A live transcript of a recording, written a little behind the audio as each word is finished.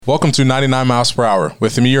Welcome to 99 Miles Per Hour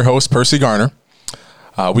with me, your host, Percy Garner.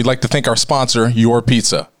 We'd like to thank our sponsor, Your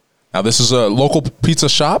Pizza. Now, this is a local pizza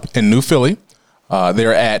shop in New Philly.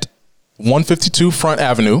 They're at 152 Front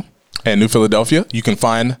Avenue in New Philadelphia. You can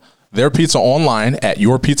find their pizza online at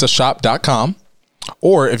yourpizzashop.com.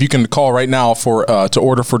 Or if you can call right now to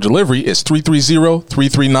order for delivery, it's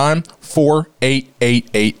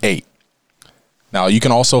 330-339-48888. Now, you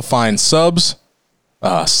can also find subs,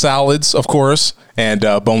 salads, of course, and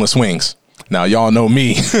boneless wings. Now, y'all know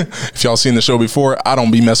me. If y'all seen the show before, I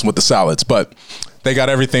don't be messing with the salads, but they got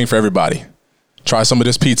everything for everybody. Try some of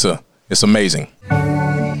this pizza. It's amazing.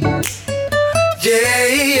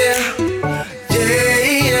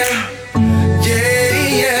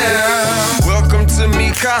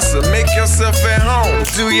 Casa, make yourself at home,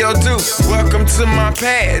 do your do. Welcome to my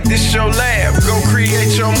pad, this your lab, go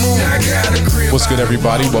create your move. What's good,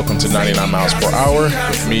 everybody? Welcome to 99 Miles Per Hour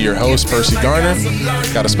with me, your host, Percy Garner.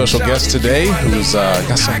 Got a special guest today who's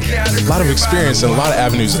got a lot of experience and a lot of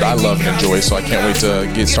avenues that I love and enjoy, so I can't wait to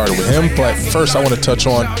get started with him. But first, I want to touch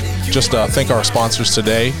on just thank our sponsors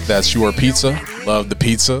today. That's Your Pizza. Love the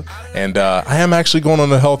pizza. And I am actually going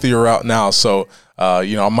on a healthier route now, so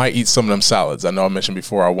I might eat some of them salads. I know I mentioned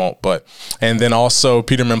before I won't, and then also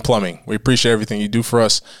Peterman Plumbing. We appreciate everything you do for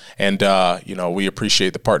us, and we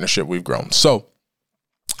appreciate the partnership we've grown. So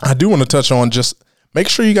I do want to touch on just make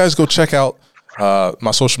sure you guys go check out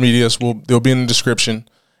my social medias. They'll be in the description,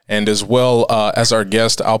 and as well as our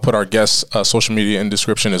guest, I'll put our guest's social media in the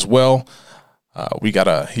description as well.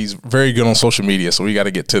 He's very good on social media, so we got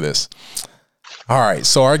to get to this. All right,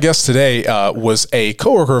 so our guest today was a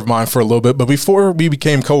coworker of mine for a little bit, but before we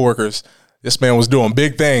became coworkers, this man was doing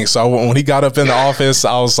big things. So when he got up in the office,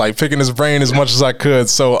 I was like picking his brain as much as I could.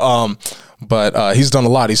 So, but he's done a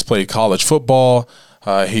lot. He's played college football.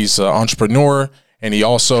 He's an entrepreneur, and he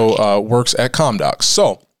also works at Comdoc.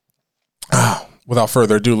 So, without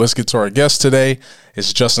further ado, let's get to our guest today.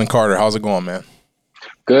 It's Justin Carter. How's it going, man?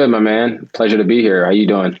 Good, my man. Pleasure to be here. How you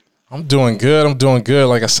doing? I'm doing good.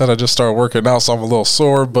 Like I said, I just started working out, so I'm a little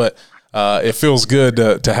sore, but it feels good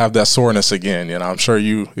to have that soreness again. You know, I'm sure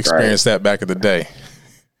you experienced that back in the day.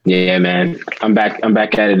 Yeah, man. I'm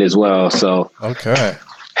back at it as well. So okay,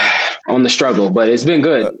 on the struggle, but it's been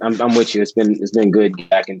good. I'm with you. It's been good getting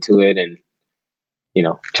back into it, and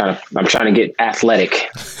I'm trying to get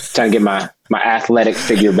athletic, trying to get my athletic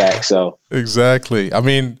figure back. So exactly. I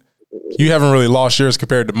mean, you haven't really lost yours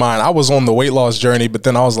compared to mine. I was on the weight loss journey, but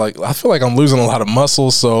then I was like, I feel like I'm losing a lot of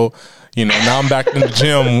muscle. So, now I'm back in the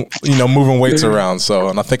gym, moving weights around. So,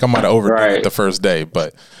 and I think I might have overdone it the first day,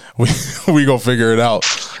 but we gonna figure it out.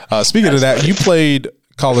 Speaking of that, you played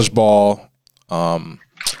college ball.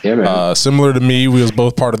 Similar to me, we was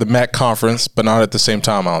both part of the MAC conference, but not at the same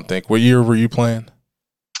time, I don't think. What year were you playing?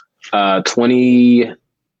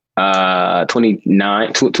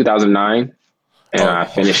 2009. And I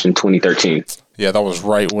finished in 2013. Yeah, that was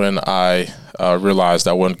right when I realized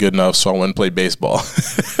I wasn't good enough, so I went and played baseball.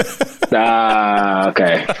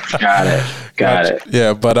 Okay. Got it.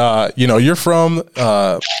 Yeah, but, you're from,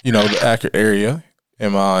 the Akron area,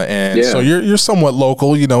 so you're somewhat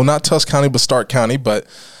local, not Tusk County, but Stark County. But,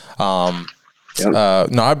 I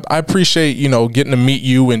appreciate, getting to meet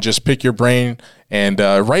you and just pick your brain. And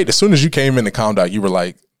right as soon as you came into Comdoc, you were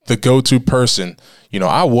like the go-to person.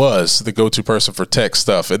 I was the go-to person for tech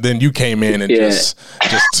stuff, and then you came in and just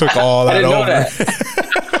took all that over.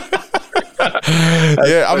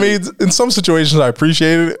 Yeah, I mean, in some situations I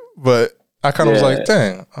appreciated it, but I kind of was like,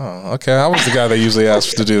 dang, oh, okay, I was the guy that usually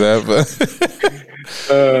asked to do that.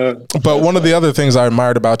 But one of the other things I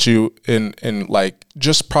admired about you in like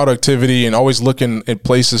just productivity and always looking at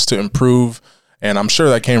places to improve, and I'm sure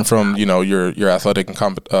that came from your athletic and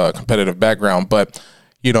competitive background, but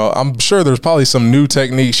I'm sure there's probably some new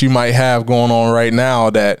techniques you might have going on right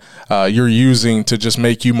now that you're using to just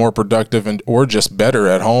make you more productive or just better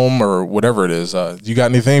at home or whatever it is. You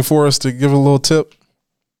got anything for us to give a little tip?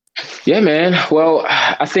 Yeah, man. Well,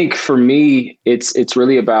 I think for me, it's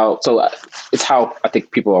really about, so it's how I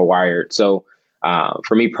think people are wired. So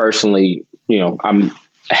for me personally, I'm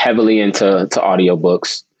heavily into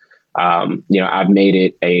audiobooks. I've made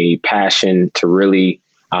it a passion to really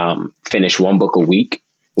finish one book a week,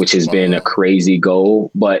 which has been a crazy goal,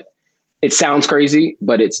 but it sounds crazy,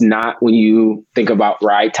 but it's not when you think about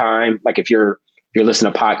ride time. Like if you're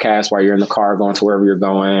listening to podcasts while you're in the car going to wherever you're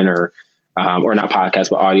going, or not podcasts,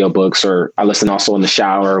 but audiobooks, or I listen also in the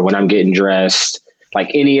shower when I'm getting dressed, like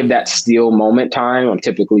any of that still moment time, I'm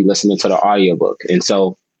typically listening to the audiobook. And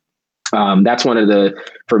so that's one of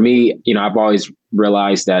for me, I've always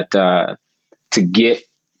realized that to get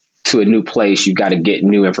to a new place, you've got to get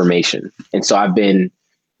new information. And so I've been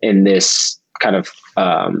in this kind of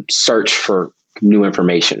search for new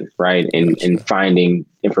information, right? And finding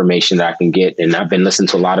information that I can get. And I've been listening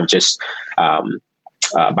to a lot of just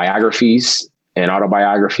biographies and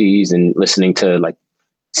autobiographies, and listening to like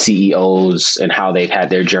CEOs and how they've had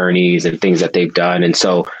their journeys and things that they've done. And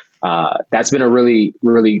so that's been a really,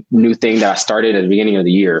 really new thing that I started at the beginning of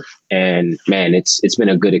the year. And man, it's been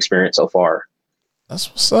a good experience so far. That's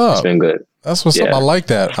what's up. It's been good. That's what's up. I like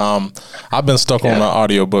that. I've been stuck on an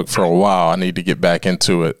audiobook for a while. I need to get back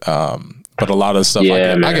into it. But a lot of stuff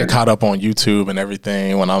I get caught up on YouTube and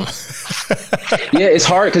everything when I'm. Yeah, it's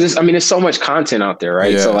hard because there's so much content out there,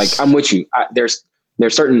 right? Yes. So like, I'm with you. There's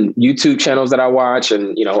certain YouTube channels that I watch,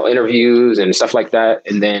 and interviews and stuff like that,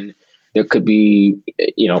 and then there could be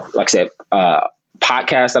like I said,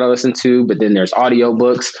 podcasts that I listen to, but then there's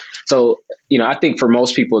audiobooks. So I think for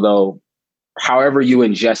most people though, however you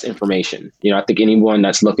ingest information, I think anyone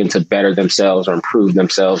that's looking to better themselves or improve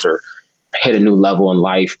themselves or hit a new level in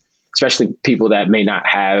life, especially people that may not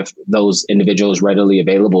have those individuals readily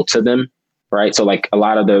available to them, right? So like a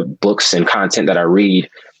lot of the books and content that I read,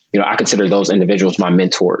 I consider those individuals my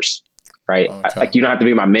mentors, right? Okay. Like you don't have to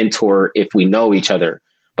be my mentor if we know each other,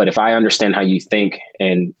 but if I understand how you think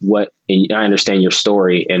and I understand your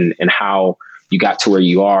story and how you got to where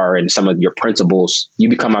you are and some of your principles, you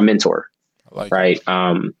become my mentor, right?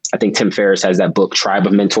 I think Tim Ferriss has that book, Tribe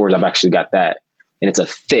of Mentors. I've actually got that. And it's a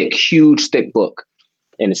huge, thick book.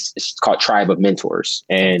 And it's called Tribe of Mentors.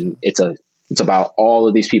 And it's about all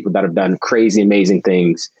of these people that have done crazy, amazing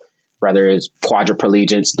things, whether it's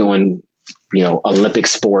quadriplegics doing, Olympic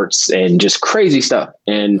sports and just crazy stuff.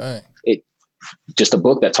 And it just a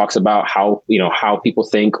book that talks about how people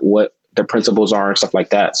think, what their principles are and stuff like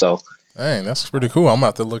that. So dang, that's pretty cool. I'm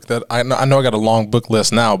about to look that. I know I got a long book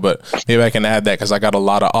list now, but maybe I can add that because I got a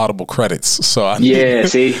lot of Audible credits. So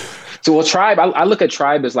see. So Tribe, I look at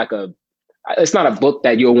Tribe as like it's not a book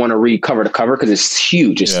that you'll want to read cover to cover because it's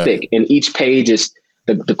huge, it's thick, and each page is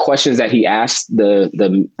the questions that he asks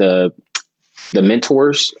the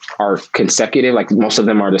mentors are consecutive. Like most of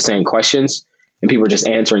them are the same questions, and people are just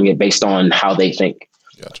answering it based on how they think.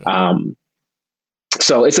 Gotcha.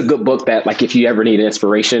 So it's a good book that, like, if you ever need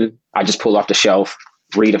inspiration, I just pull off the shelf,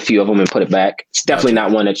 read a few of them and put it back. It's definitely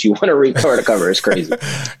not one that you want to read cover to cover. It's crazy.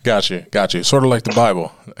 Got you. Sort of like the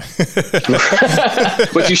Bible.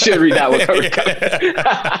 But you should read that one cover to cover.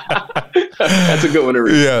 That's a good one to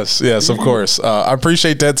read. Yes, of course. I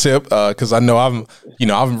appreciate that tip because I know I'm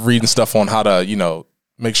reading stuff on how to,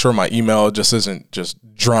 make sure my email just isn't just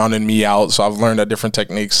drowning me out. So I've learned different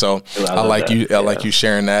techniques. So I like you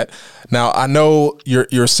sharing that. Now I know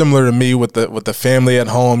you're similar to me with the family at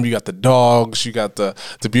home. You got the dogs, you got the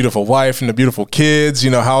beautiful wife and the beautiful kids.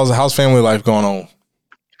 How's family life going on?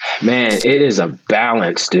 Man, it is a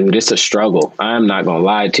balance, dude. It's a struggle. I'm not gonna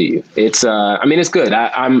lie to you. It's it's good.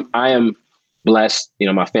 I am blessed.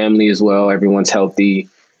 My family as well. Everyone's healthy.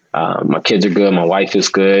 My kids are good. My wife is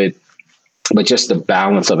good. But just the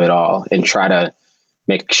balance of it all, and try to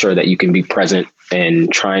make sure that you can be present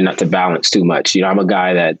and try not to balance too much. I'm a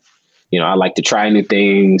guy that, I like to try new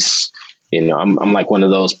things. I'm like one of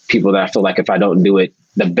those people that I feel like if I don't do it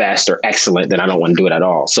the best or excellent, then I don't want to do it at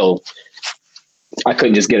all. So I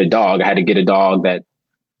couldn't just get a dog. I had to get a dog that,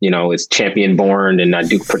 is champion born, and I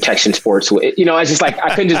do protection sports. It's just like,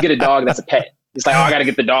 I couldn't just get a dog that's a pet. It's like, I got to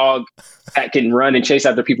get the dog that can run and chase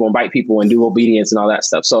after people and bite people and do obedience and all that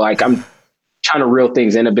stuff. So like, I'm trying to reel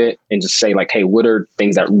things in a bit and just say like, hey, what are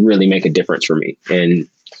things that really make a difference for me? And,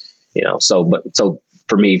 so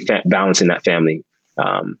for me, balancing that family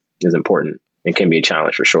is important and can be a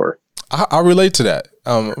challenge for sure. I relate to that.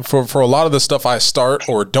 For a lot of the stuff I start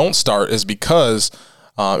or don't start is because,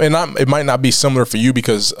 it might not be similar for you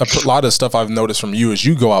because a lot of the stuff I've noticed from you is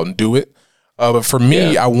you go out and do it. But for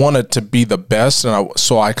me, I want it to be the best. And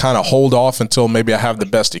so I kind of hold off until maybe I have the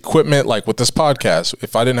best equipment. Like with this podcast,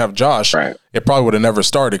 if I didn't have Josh, it probably would have never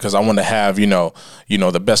started because I want to have,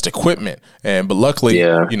 the best equipment. But luckily,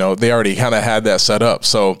 they already kind of had that set up.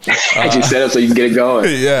 So had you set up so you can get it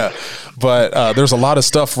going. Yeah. But there's a lot of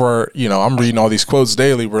stuff where, I'm reading all these quotes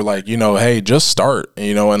daily where like, hey, just start,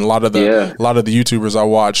 and a lot of the YouTubers I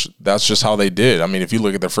watch, that's just how they did. I mean, if you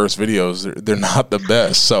look at their first videos, they're not the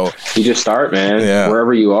best. So you just start, man,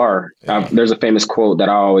 wherever you are. There's a famous quote that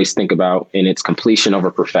I always think about, and it's completion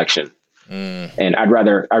over perfection. And I'd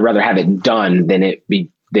rather have it done than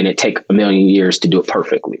it take a million years to do it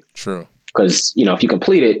perfectly. True. Because, if you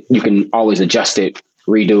complete it, you can always adjust it,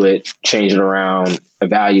 redo it, change it around,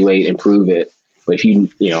 evaluate, improve it. But if you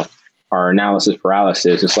are analysis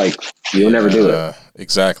paralysis, it's like you'll never do it.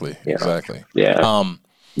 Exactly. Yeah.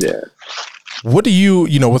 What do you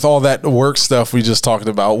with all that work stuff we just talked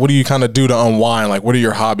about, what do you kind of do to unwind? Like, what are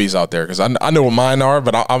your hobbies out there? Because I know what mine are,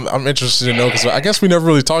 but I'm interested to know, because I guess we never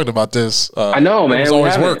really talked about this. I know, man. It's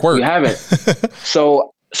always work. We haven't.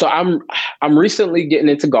 So I'm recently getting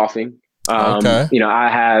into golfing. Okay. I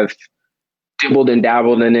have dibbled and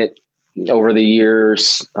dabbled in it over the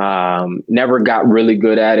years. Never got really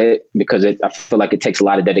good at it because I feel like it takes a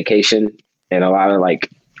lot of dedication and a lot of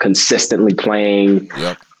like consistently playing.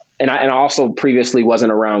 Yep. And I also previously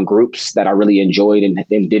wasn't around groups that I really enjoyed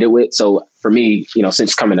and did it with. So for me,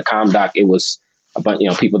 since coming to ComDoc, it was a bunch,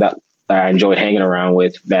 people that I enjoyed hanging around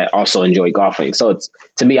with that also enjoyed golfing. So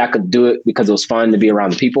to me, I could do it because it was fun to be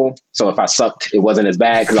around the people. So if I sucked, it wasn't as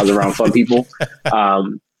bad because I was around fun people.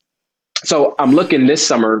 So I'm looking this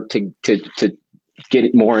summer to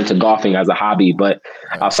get more into golfing as a hobby. But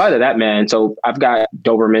outside of that, man, so I've got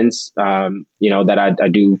Dobermans, that I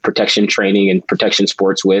do protection training and protection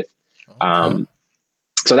sports with.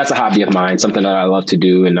 So that's a hobby of mine, something that I love to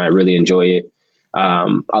do and I really enjoy it.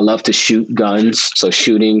 I love to shoot guns. So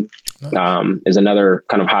shooting is another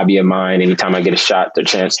kind of hobby of mine. Anytime I get a shot, the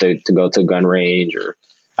chance to go to a gun range or,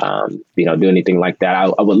 do anything like that.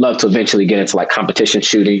 I would love to eventually get into like competition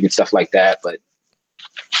shooting and stuff like that, but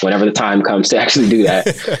whenever the time comes to actually do that.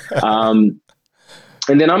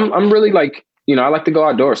 And then I'm really like, I like to go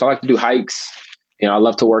outdoors. So I like to do hikes. I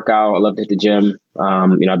love to work out. I love to hit the gym.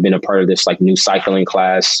 I've been a part of this like new cycling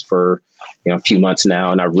class for, a few months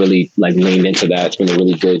now. And I really like leaned into that. It's been a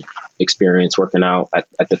really good experience working out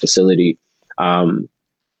at the facility.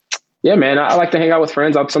 Yeah, man, I like to hang out with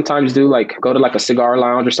friends. I'll sometimes go to like a cigar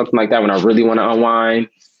lounge or something like that when I really want to unwind,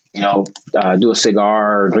 do a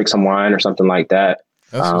cigar or drink some wine or something like that.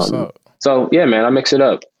 That's what's up. So yeah, man, I mix it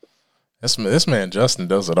up. This man, Justin,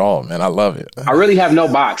 does it all, man. I love it. I really have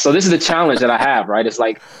no box. So this is the challenge that I have, right? It's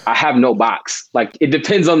like, I have no box. Like it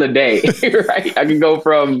depends on the day, right? I can go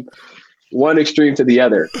from one extreme to the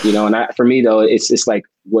other, and for me though, it's like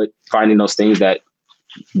finding those things that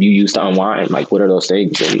you use to unwind. Like, what are those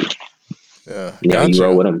things? And, gotcha. You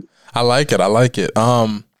roll with them. I like it.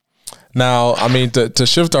 Now, I mean, to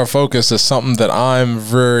shift our focus is something that I'm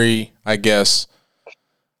very,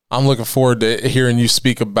 I'm looking forward to hearing you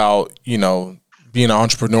speak about, being an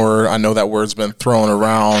entrepreneur. I know that word's been thrown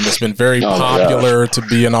around. It's been very popular to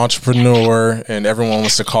be an entrepreneur, and everyone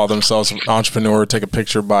wants to call themselves an entrepreneur, take a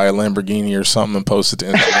picture by a Lamborghini or something and post it to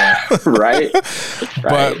Instagram.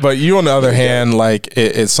 Right. But you, on the other hand, like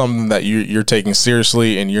it's something that you're taking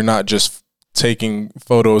seriously, and you're not just taking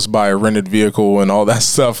photos by a rented vehicle and all that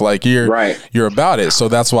stuff. Like you're about it. So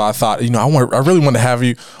that's why I thought, I really want to have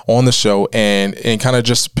you on the show and kind of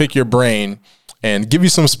just pick your brain and give you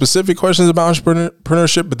some specific questions about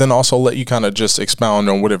entrepreneurship, but then also let you kind of just expound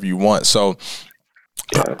on whatever you want. So,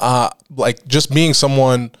 like just being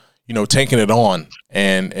someone, taking it on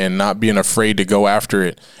and not being afraid to go after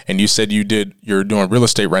it. And you said you're doing real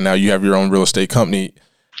estate right now. You have your own real estate company.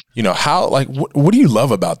 How, like, what do you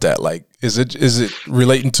love about that? Like, is it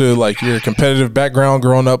relating to like your competitive background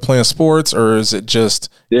growing up playing sports, or is it just,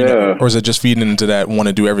 or is it just feeding into that want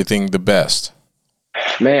to do everything the best?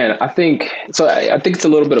 Man, I think it's a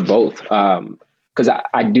little bit of both. Cause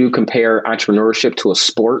I do compare entrepreneurship to a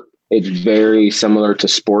sport. It's very similar to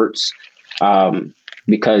sports.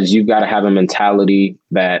 Because you've got to have a mentality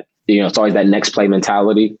that, it's always that next play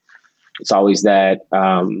mentality. It's always that,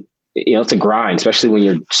 it's a grind, especially when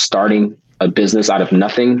you're starting a business out of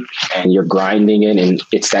nothing and you're grinding it, and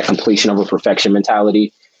it's that completion over perfection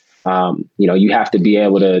mentality. You have to be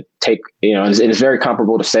able to take, and it's very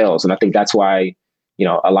comparable to sales. And I think that's why,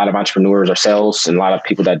 a lot of entrepreneurs are sales, and a lot of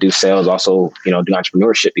people that do sales also, do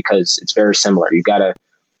entrepreneurship, because it's very similar. You got to,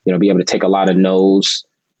 be able to take a lot of no's,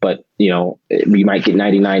 but, you might get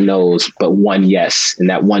 99 no's, but one yes. And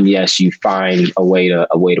that one yes, you find a way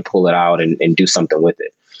to pull it out and do something with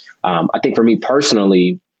it. I think for me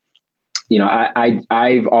personally,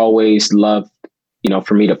 I've always loved,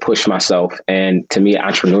 for me to push myself. And to me,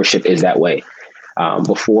 entrepreneurship is that way.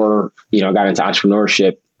 Before, I got into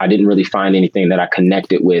entrepreneurship, I didn't really find anything that I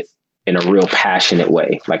connected with in a real passionate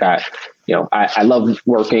way. Like I love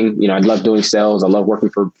working, I love doing sales. I love working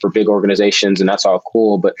for big organizations, and that's all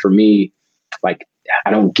cool. But for me, like, I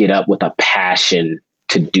don't get up with a passion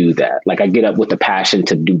to do that. Like, I get up with a passion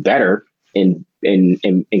to do better and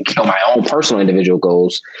kill my own personal individual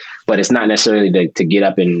goals, but it's not necessarily to get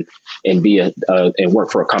up and be and work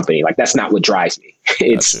for a company. Like, that's not what drives me.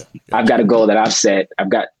 It's, Gotcha. I've got a goal that I've set. I've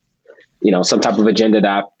got, some type of agenda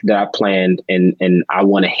that I've planned, and I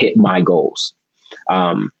want to hit my goals.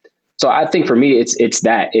 So I think for me, it's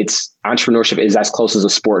entrepreneurship is as close as a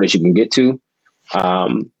sport as you can get to.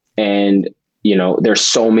 And there's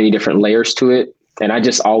so many different layers to it. And I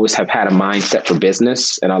just always have had a mindset for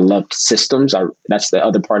business, and I loved systems. That's the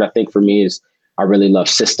other part I think for me is I really love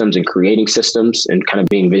systems and creating systems and kind of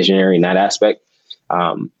being visionary in that aspect.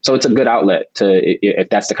 So it's a good outlet if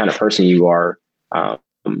that's the kind of person you are. Not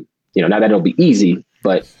that it'll be easy,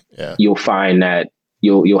 but you'll find that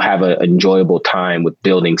you'll have an enjoyable time with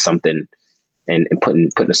building something and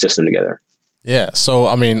putting a system together. Yeah. So,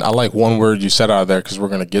 I mean, I like one word you said out of there because we're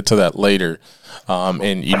going to get to that later.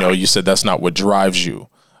 And, you said that's not what drives you.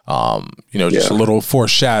 Just a little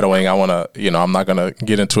foreshadowing. I want to, I'm not going to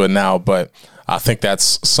get into it now, but I think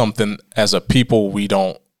that's something as a people, we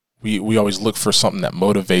always look for something that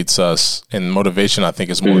motivates us. And motivation, I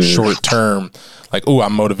think, is more short term. Like,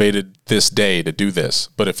 I'm motivated this day to do this.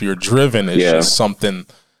 But if you're driven, it's just something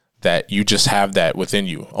that you just have that within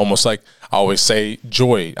you. Almost like I always say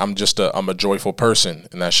joy. I'm a joyful person,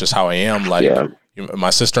 and that's just how I am. Like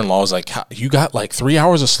my sister-in-law is like, you got like 3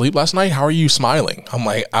 hours of sleep last night? How are you smiling? I'm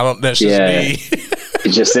like, that's just me.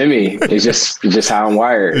 It's just in me. It's just how I'm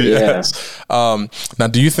wired. Yes. Yeah. Now,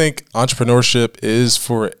 do you think entrepreneurship is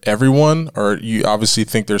for everyone, or you obviously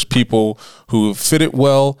think there's people who fit it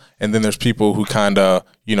well, and then there's people who kind of,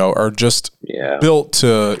 are just built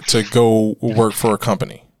to go work for a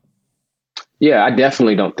company? Yeah, I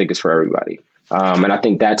definitely don't think it's for everybody. And I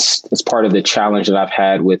think that's part of the challenge that I've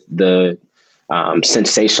had with the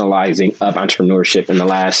sensationalizing of entrepreneurship in the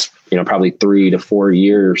last, probably 3 to 4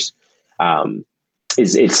 years.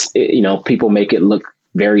 People make it look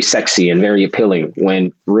very sexy and very appealing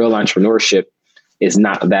when real entrepreneurship is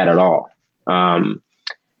not that at all.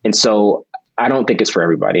 And so I don't think it's for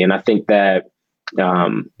everybody. And I think that,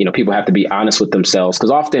 people have to be honest with themselves,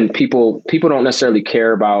 because often people don't necessarily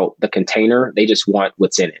care about the container. They just want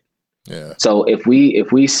what's in it. Yeah. So if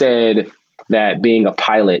we said that being a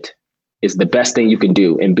pilot is the best thing you can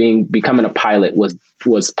do, and becoming a pilot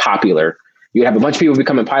was popular, you'd have a bunch of people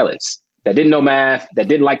becoming pilots that didn't know math, that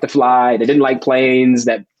didn't like to fly, that didn't like planes,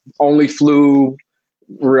 that only flew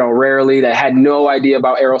real rarely, that had no idea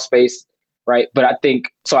about aerospace. Right. But I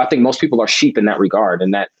think most people are sheep in that regard,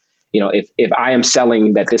 and that, if I am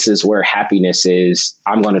selling that this is where happiness is,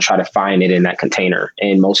 I'm going to try to find it in that container.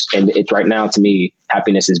 And it's right now, to me,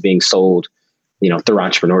 happiness is being sold, through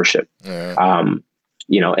entrepreneurship. Yeah.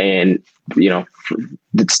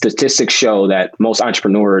 The statistics show that most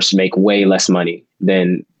entrepreneurs make way less money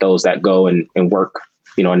than those that go and work,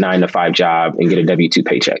 a 9-to-5 job and get a W-2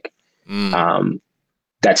 paycheck.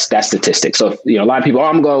 That's statistics. So, a lot of people,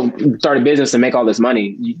 I'm going to start a business and make all this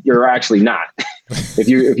money. You're actually not. If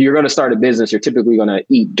you're going to start a business, you're typically going to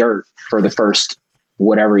eat dirt for the first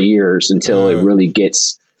whatever years until it really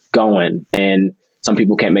gets going. And some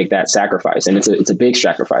people can't make that sacrifice, and it's a big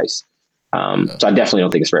sacrifice. So I definitely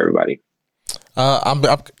don't think it's for everybody. I'm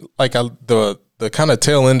like the kind of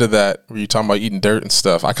tail end of that, where you're talking about eating dirt and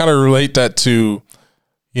stuff. I kind of relate that to,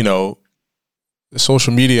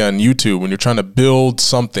 social media and YouTube. When you're trying to build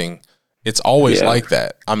something, it's always like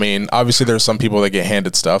that. I mean, obviously there's some people that get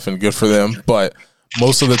handed stuff, and good for them, but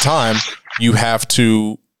most of the time you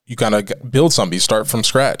kind of build something, you start from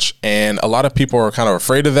scratch. And a lot of people are kind of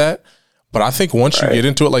afraid of that. But I think once you get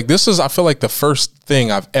into it, like I feel like the first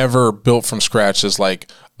thing I've ever built from scratch is is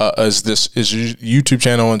YouTube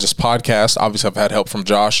channel and just podcast. Obviously I've had help from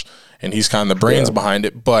Josh, and he's kind of the brains behind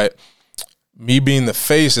it, but me being the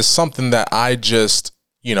face is something that I just,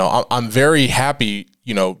 I'm very happy,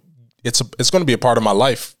 it's going to be a part of my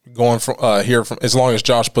life going from here from as long as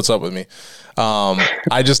Josh puts up with me.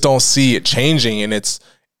 I just don't see it changing, and it's,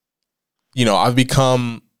 I've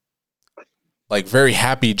become like very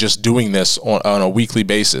happy just doing this on a weekly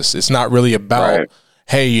basis. It's not really about,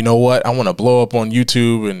 hey, you know what? I want to blow up on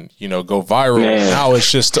YouTube and, go viral. Now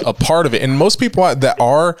it's just a part of it. And most people that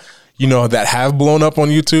are, that have blown up on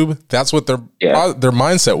YouTube, that's what their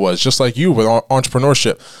mindset was, just like you with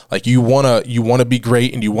entrepreneurship. Like you want to be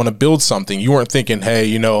great and you want to build something. You weren't thinking,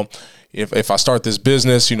 hey, if I start this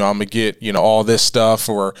business, I'm going to get, all this stuff,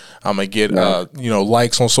 or I'm going to get,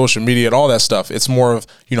 likes on social media and all that stuff. It's more of,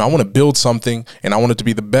 I want to build something and I want it to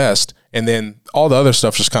be the best. And then all the other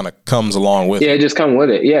stuff just kind of comes along with it. Yeah, just come with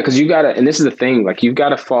it. Yeah, because you got to, and this is the thing, like you've got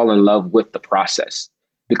to fall in love with the process,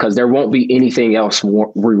 because there won't be anything else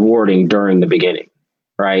rewarding during the beginning,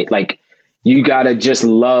 right? Like you got to just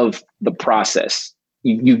love the process.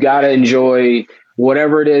 You got to enjoy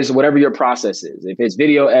whatever it is, whatever your process is. If it's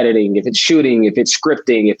video editing, if it's shooting, if it's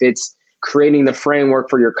scripting, if it's creating the framework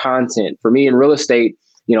for your content. For me in real estate,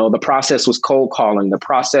 the process was cold calling. The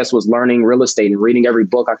process was learning real estate and reading every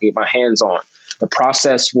book I could get my hands on. The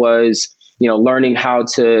process was, learning how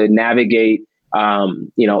to navigate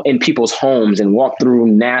in people's homes and walk through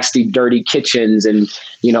nasty, dirty kitchens and,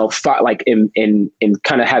 and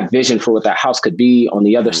kind of have vision for what that house could be on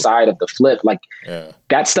the other side of the flip. Like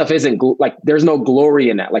that stuff isn't there's no glory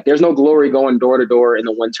in that. Like there's no glory going door to door in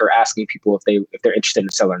the winter asking people if they're interested in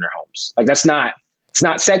selling their homes. Like it's not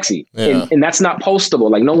sexy and that's not postable.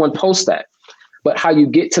 Like no one posts that. But how you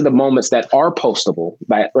get to the moments that are postable,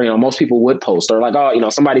 that most people would post, or like,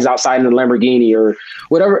 somebody's outside in a Lamborghini or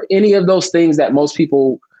whatever, any of those things that most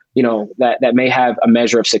people, that may have a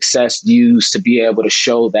measure of success use to be able to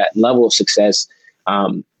show that level of success.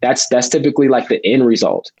 That's typically like the end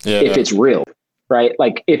result if it's real, right?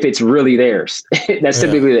 Like if it's really theirs, that's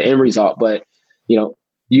typically the end result. But you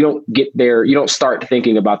don't get there. You don't start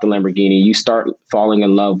thinking about the Lamborghini. You start falling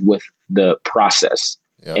in love with the process.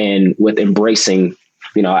 And with embracing,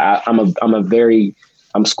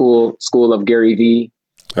 I'm school of Gary Vee,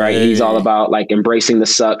 right? Hey. He's all about like embracing the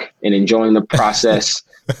suck and enjoying the process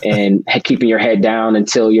and keeping your head down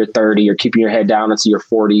until you're 30 or keeping your head down until you're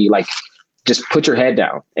 40. Like just put your head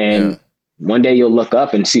down and one day you'll look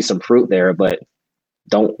up and see some fruit there, but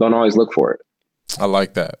don't always look for it. I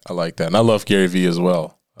like that. And I love Gary Vee as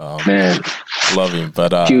well. Man, love him,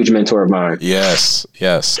 but huge mentor of mine. Yes.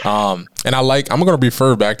 And I'm going to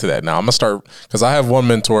refer back to that now. I'm going to start, because I have one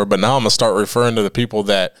mentor, but now I'm going to start referring to the people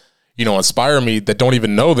that, inspire me, that don't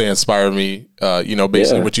even know they inspire me.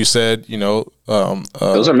 Basically what you said,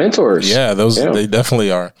 those are mentors. Yeah, they definitely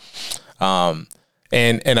are.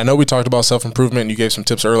 And I know we talked about self-improvement and you gave some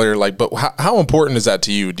tips earlier, but how important is that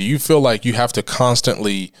to you? Do you feel like you have to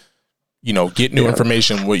constantly, get new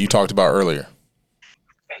information, what you talked about earlier?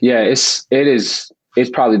 Yeah, it's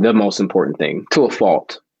probably the most important thing to a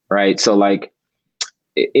fault, right? So like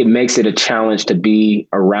it makes it a challenge to be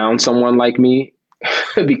around someone like me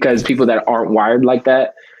because people that aren't wired like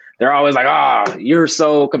that, they're always like, you're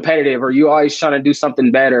so competitive or you always trying to do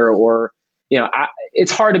something better. Or,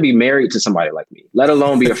 it's hard to be married to somebody like me, let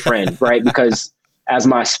alone be a friend, right? Because as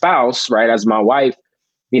my spouse, right, as my wife,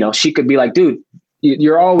 she could be like, dude,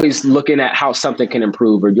 you're always looking at how something can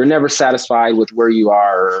improve, or you're never satisfied with where you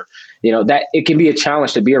are, or, that it can be a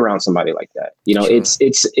challenge to be around somebody like that.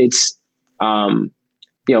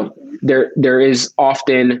 Sure. There is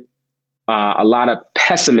often a lot of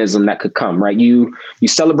pessimism that could come, right? You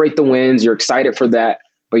celebrate the wins, you're excited for that,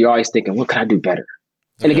 but you're always thinking, what can I do better?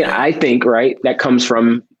 And again, I think, right, that comes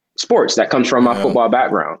from sports, that comes from my football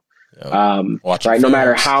background. Right. No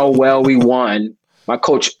matter how well we won, my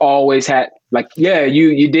coach always had like,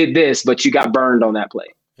 you did this, but you got burned on that play.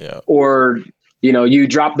 Yeah. Or, you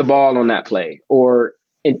dropped the ball on that play. Or,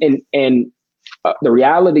 and the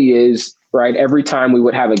reality is, right, every time we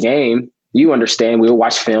would have a game, you understand, we would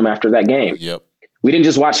watch film after that game. Yep. We didn't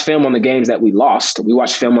just watch film on the games that we lost. We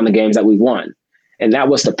watched film on the games that we won. And that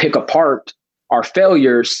was to pick apart our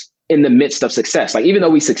failures in the midst of success. Like, even though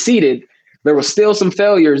we succeeded, there was still some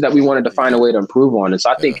failures that we wanted to find a way to improve on. And so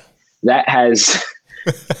I think that has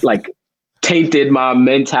like tainted my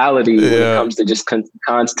mentality when it comes to just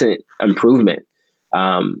constant improvement.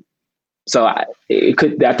 So I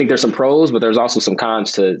think there's some pros, but there's also some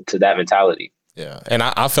cons to that mentality. Yeah. And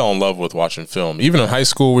I fell in love with watching film. Even in high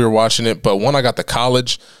school, we were watching it. But when I got to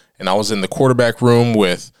college and I was in the quarterback room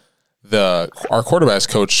with our quarterbacks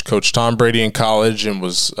coach, Coach Tom Brady in college, and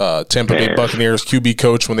was Tampa Bay Buccaneers QB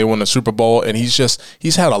coach when they won the Super Bowl. And he's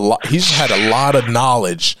had a lot of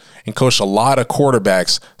knowledge and coached a lot of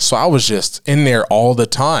quarterbacks. So I was just in there all the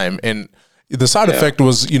time. And the side effect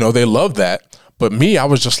was, they loved that. But me, I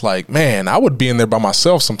was just like, man, I would be in there by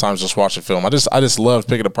myself sometimes just watching film. I just loved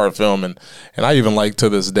picking apart film. And I even like to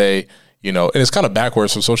this day, and it's kind of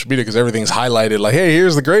backwards from social media because everything's highlighted like, hey,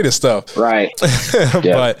 here's the greatest stuff. Right.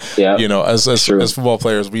 But, as football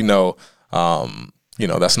players, we know,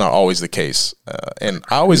 that's not always the case. And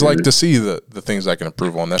I always like to see the things I can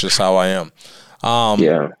improve on. That's just how I am.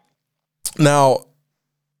 Now,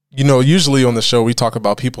 usually on the show, we talk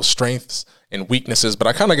about people's strengths and weaknesses, but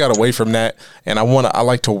I kind of got away from that. And I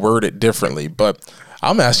like to word it differently, but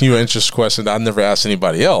I'm asking you an interesting question that I've never asked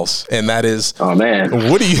anybody else. And that is, oh man,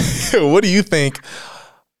 what do you think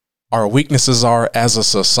our weaknesses are as a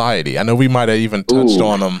society? I know we might have even touched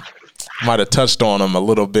on them a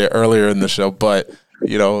little bit earlier in the show, but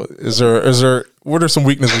is there, what are some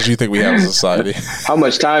weaknesses you think we have as a society? How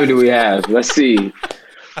much time do we have? Let's see.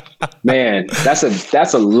 Man, that's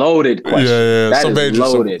a loaded question. Yeah. That some is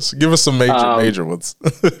loaded. Give us some major ones.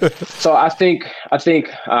 So I think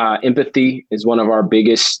empathy is one of our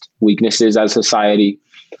biggest weaknesses as a society.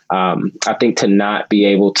 I think to not be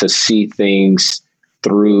able to see things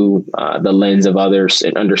through the lens of others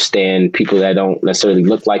and understand people that don't necessarily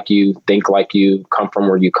look like you, think like you, come from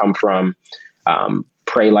where you come from.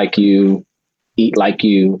 pray like you, eat like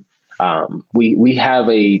you. We have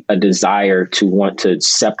a desire to want to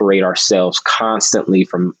separate ourselves constantly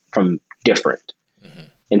from different. Mm-hmm.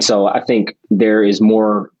 And so I think there is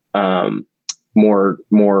more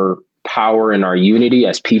power in our unity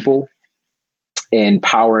as people and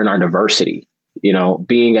power in our diversity. You know,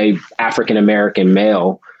 being a African-American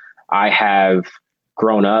male, I have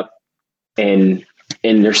grown up in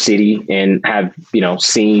their city and have,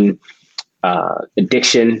 seen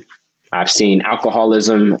addiction. I've seen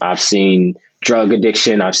alcoholism. I've seen drug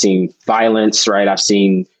addiction. I've seen violence, right?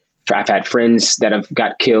 I've had friends that have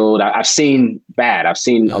got killed. I've seen bad. I've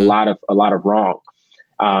seen a lot of wrong.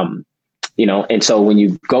 And so when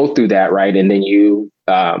you go through that, right, and then you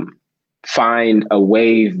find a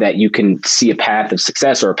way that you can see a path of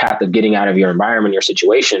success or a path of getting out of your environment, your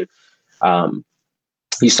situation,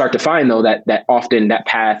 you start to find though that often that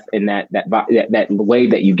path and that way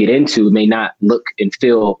that you get into may not look and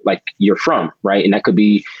feel like you're from, right? And that could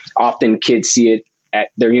be often kids see it at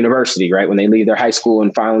their university, right? When they leave their high school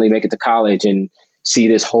and finally make it to college and see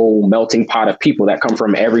this whole melting pot of people that come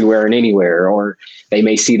from everywhere and anywhere, or they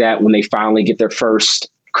may see that when they finally get their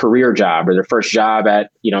first career job or their first job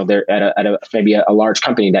at, they're at a maybe a large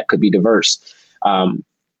company that could be diverse.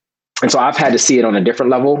 And so I've had to see it on a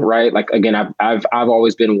different level, right? Like, again, I've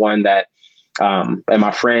always been one that, and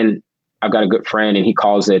my friend, I've got a good friend and he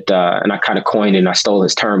calls it, and I kind of coined it and I stole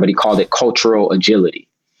his term, but he called it cultural agility.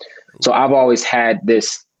 So I've always had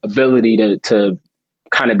this ability to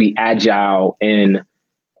kind of be agile in,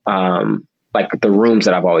 like the rooms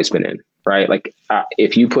that I've always been in, right? Like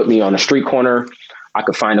if you put me on a street corner, I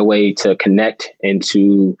could find a way to connect and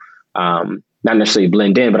to, not necessarily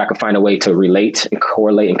blend in, but I could find a way to relate and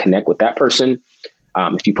correlate and connect with that person.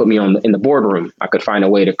 If you put me in the boardroom, I could find a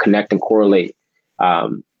way to connect and correlate.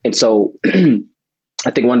 And so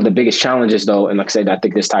I think one of the biggest challenges though, and like I said, I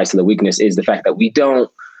think this ties to the weakness, is the fact that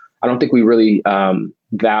I don't think we really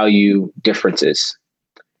value differences.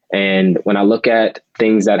 And when I look at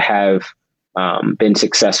things that have been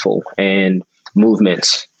successful and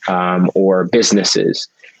movements or businesses,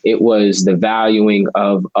 it was the valuing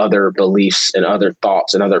of other beliefs and other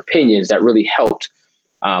thoughts and other opinions that really helped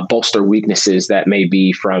bolster weaknesses that may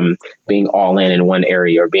be from being all in one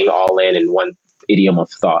area or being all in one idiom of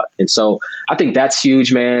thought. And so I think that's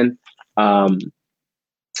huge, man. I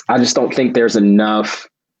just don't think there's enough,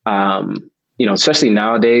 especially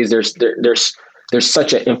nowadays, there's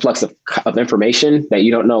such an influx of information that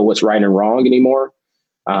you don't know what's right and wrong anymore.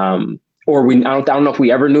 I don't know if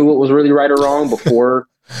we ever knew what was really right or wrong before.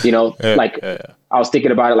 I was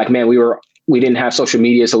thinking about it like, man, we didn't have social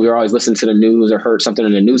media. So we were always listening to the news or heard something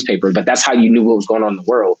in the newspaper, but that's how you knew what was going on in the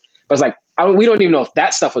world. But it's like, we don't even know if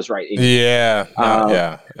that stuff was right anymore.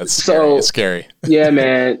 Yeah. That's scary. It's scary. Yeah,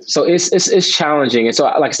 man. So it's challenging. And so,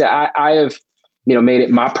 like I said, I have, made it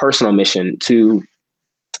my personal mission to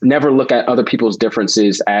never look at other people's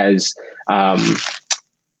differences as,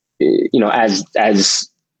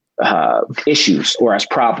 issues or as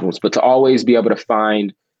problems, but to always be able to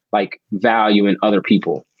find like value in other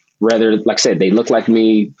people. Whether, like I said, they look like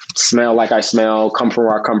me, smell like I smell, come from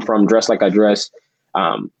where I come from, dress like I dress.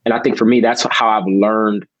 And I think for me, that's how I've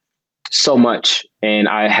learned so much. And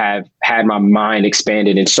I have had my mind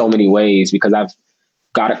expanded in so many ways because I've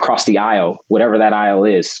got across the aisle, whatever that aisle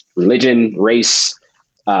is, religion, race,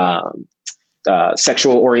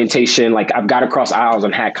 sexual orientation. Like I've got across aisles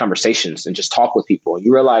and had conversations and just talk with people. And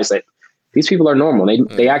you realize that these people are normal.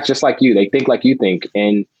 They act just like you. They think like you think.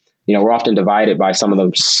 And, we're often divided by some of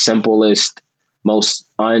the simplest, most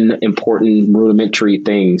unimportant, rudimentary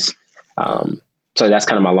things. So that's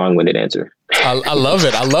kind of my long-winded answer. I love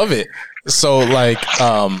it. I love it. So like,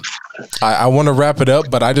 I want to wrap it up,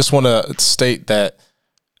 but I just want to state that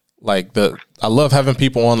like I love having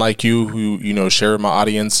people on like you who, share my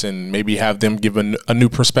audience and maybe have them give a new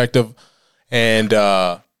perspective and,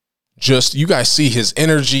 just you guys see his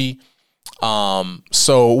energy.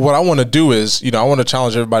 So what I want to do is, I want to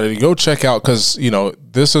challenge everybody to go check out, cause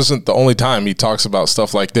this isn't the only time he talks about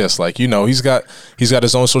stuff like this. Like, he's got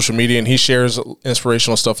his own social media and he shares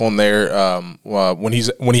inspirational stuff on there. When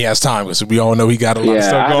he has time, because we all know he got a lot of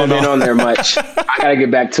stuff going on. I haven't been on there much. I gotta get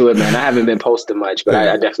back to it, man. I haven't been posting much, but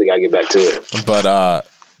I definitely gotta get back to it. But,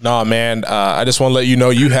 no, man, I just want to let you know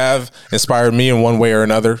you have inspired me in one way or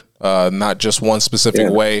another, not just one specific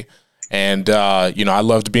way. And, I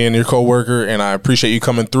loved being your coworker and I appreciate you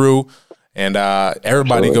coming through, and,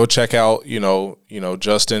 everybody go check out,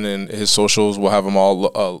 Justin and his socials. We'll have them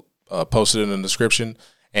all, posted in the description.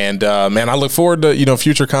 And, man, I look forward to,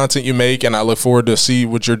 future content you make, and I look forward to see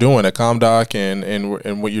what you're doing at ComDoc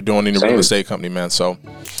and what you're doing in your real estate company, man. So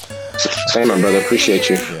Same, my brother. Appreciate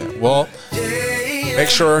you. Yeah. Well, make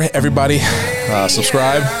sure everybody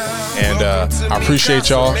subscribe. And I appreciate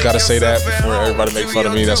y'all. Got to say that before everybody make fun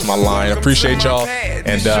of me. That's my line. Appreciate y'all.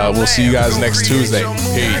 And we'll see you guys next Tuesday.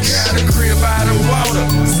 Peace.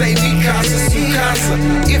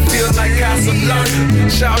 It feels like Casablanca.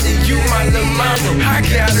 Shouting you my little mama. I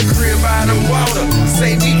got a crib out of water.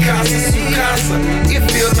 Say me Casa Sucasa. It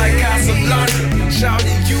feels like Casablanca. Shouting